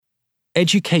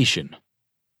Education.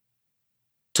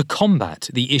 To combat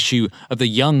the issue of the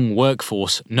young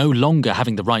workforce no longer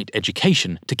having the right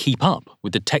education to keep up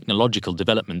with the technological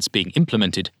developments being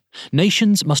implemented,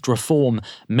 nations must reform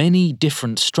many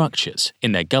different structures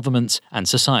in their governments and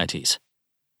societies.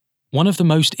 One of the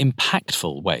most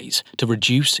impactful ways to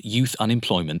reduce youth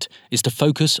unemployment is to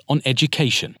focus on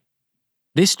education.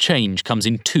 This change comes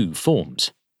in two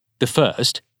forms. The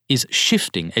first is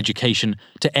shifting education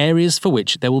to areas for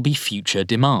which there will be future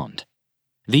demand.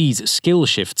 These skill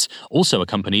shifts also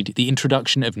accompanied the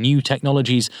introduction of new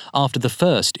technologies after the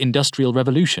first industrial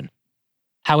revolution.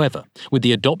 However, with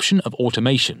the adoption of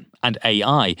automation and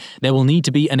AI, there will need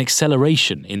to be an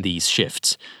acceleration in these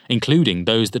shifts, including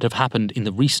those that have happened in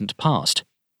the recent past.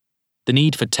 The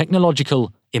need for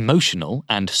technological, emotional,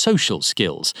 and social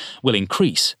skills will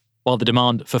increase, while the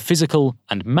demand for physical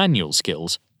and manual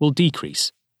skills will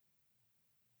decrease.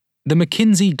 The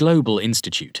McKinsey Global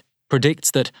Institute predicts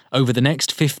that over the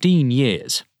next 15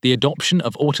 years, the adoption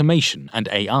of automation and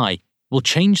AI will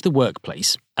change the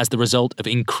workplace as the result of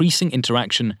increasing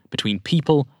interaction between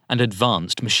people and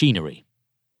advanced machinery.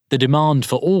 The demand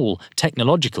for all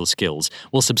technological skills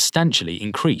will substantially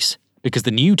increase because the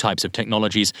new types of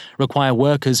technologies require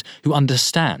workers who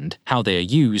understand how they are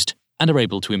used and are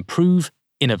able to improve,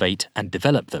 innovate, and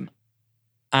develop them.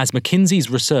 As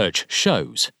McKinsey's research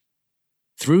shows,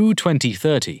 through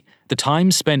 2030, the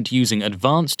time spent using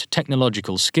advanced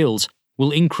technological skills will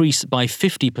increase by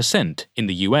 50% in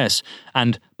the US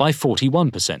and by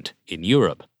 41% in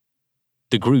Europe.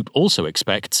 The group also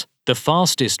expects the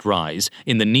fastest rise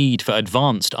in the need for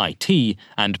advanced IT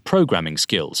and programming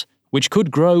skills, which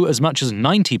could grow as much as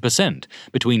 90%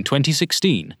 between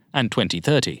 2016 and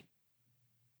 2030.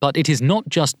 But it is not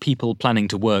just people planning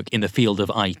to work in the field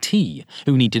of IT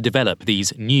who need to develop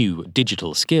these new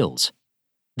digital skills.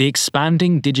 The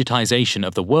expanding digitization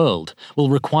of the world will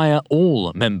require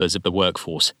all members of the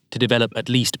workforce to develop at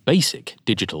least basic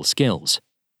digital skills.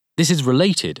 This is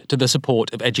related to the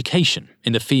support of education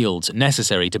in the fields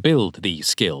necessary to build these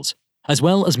skills, as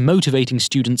well as motivating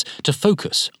students to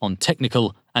focus on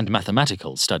technical and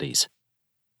mathematical studies.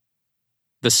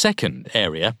 The second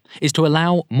area is to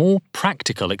allow more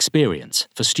practical experience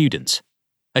for students.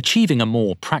 Achieving a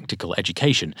more practical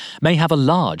education may have a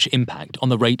large impact on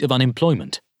the rate of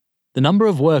unemployment. The number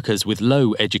of workers with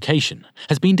low education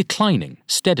has been declining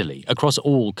steadily across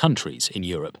all countries in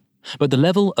Europe, but the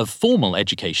level of formal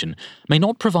education may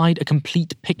not provide a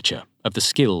complete picture of the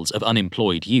skills of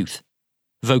unemployed youth.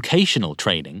 Vocational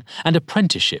training and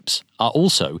apprenticeships are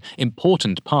also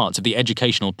important parts of the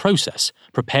educational process,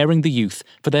 preparing the youth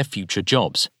for their future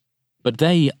jobs, but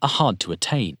they are hard to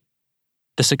attain.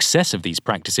 The success of these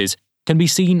practices can be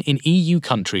seen in EU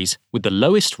countries with the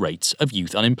lowest rates of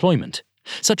youth unemployment,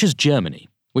 such as Germany,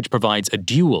 which provides a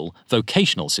dual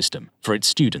vocational system for its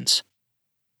students.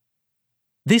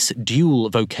 This dual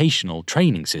vocational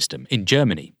training system in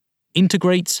Germany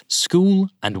integrates school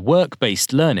and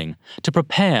work-based learning to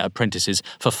prepare apprentices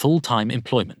for full-time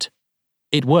employment.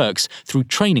 It works through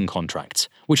training contracts,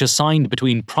 which are signed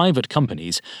between private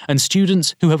companies and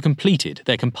students who have completed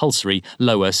their compulsory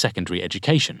lower secondary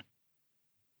education.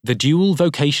 The dual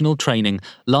vocational training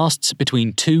lasts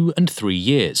between 2 and 3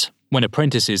 years, when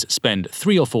apprentices spend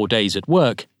 3 or 4 days at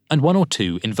work and 1 or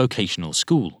 2 in vocational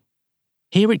school.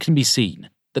 Here it can be seen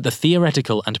that the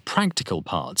theoretical and practical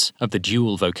parts of the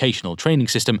dual vocational training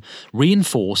system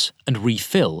reinforce and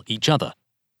refill each other.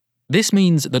 This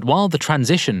means that while the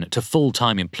transition to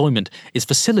full-time employment is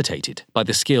facilitated by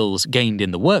the skills gained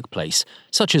in the workplace,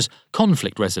 such as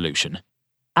conflict resolution,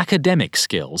 academic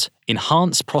skills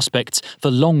enhance prospects for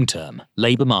long-term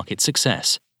labour market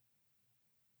success.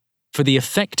 For the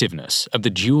effectiveness of the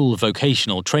dual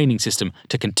vocational training system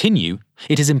to continue,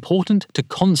 it is important to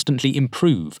constantly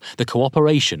improve the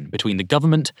cooperation between the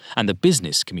government and the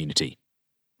business community.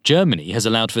 Germany has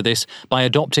allowed for this by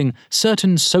adopting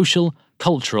certain social,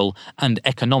 cultural, and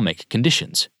economic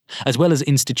conditions, as well as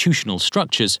institutional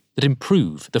structures that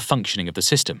improve the functioning of the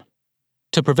system.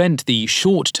 To prevent the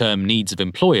short-term needs of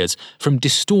employers from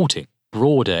distorting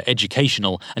broader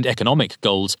educational and economic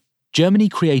goals, Germany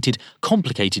created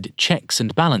complicated checks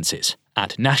and balances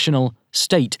at national,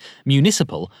 state,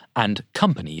 municipal, and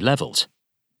company levels.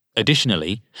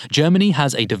 Additionally, Germany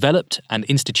has a developed and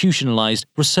institutionalized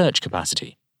research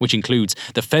capacity, which includes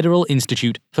the Federal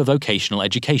Institute for Vocational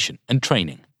Education and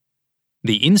Training.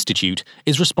 The institute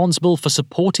is responsible for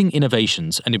supporting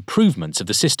innovations and improvements of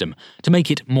the system to make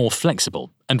it more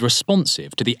flexible and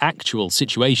responsive to the actual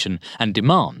situation and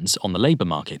demands on the labour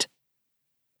market.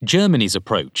 Germany's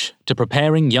approach to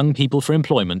preparing young people for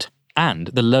employment and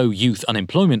the low youth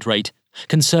unemployment rate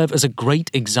can serve as a great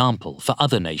example for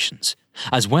other nations,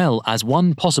 as well as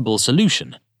one possible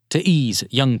solution to ease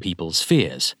young people's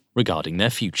fears regarding their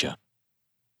future.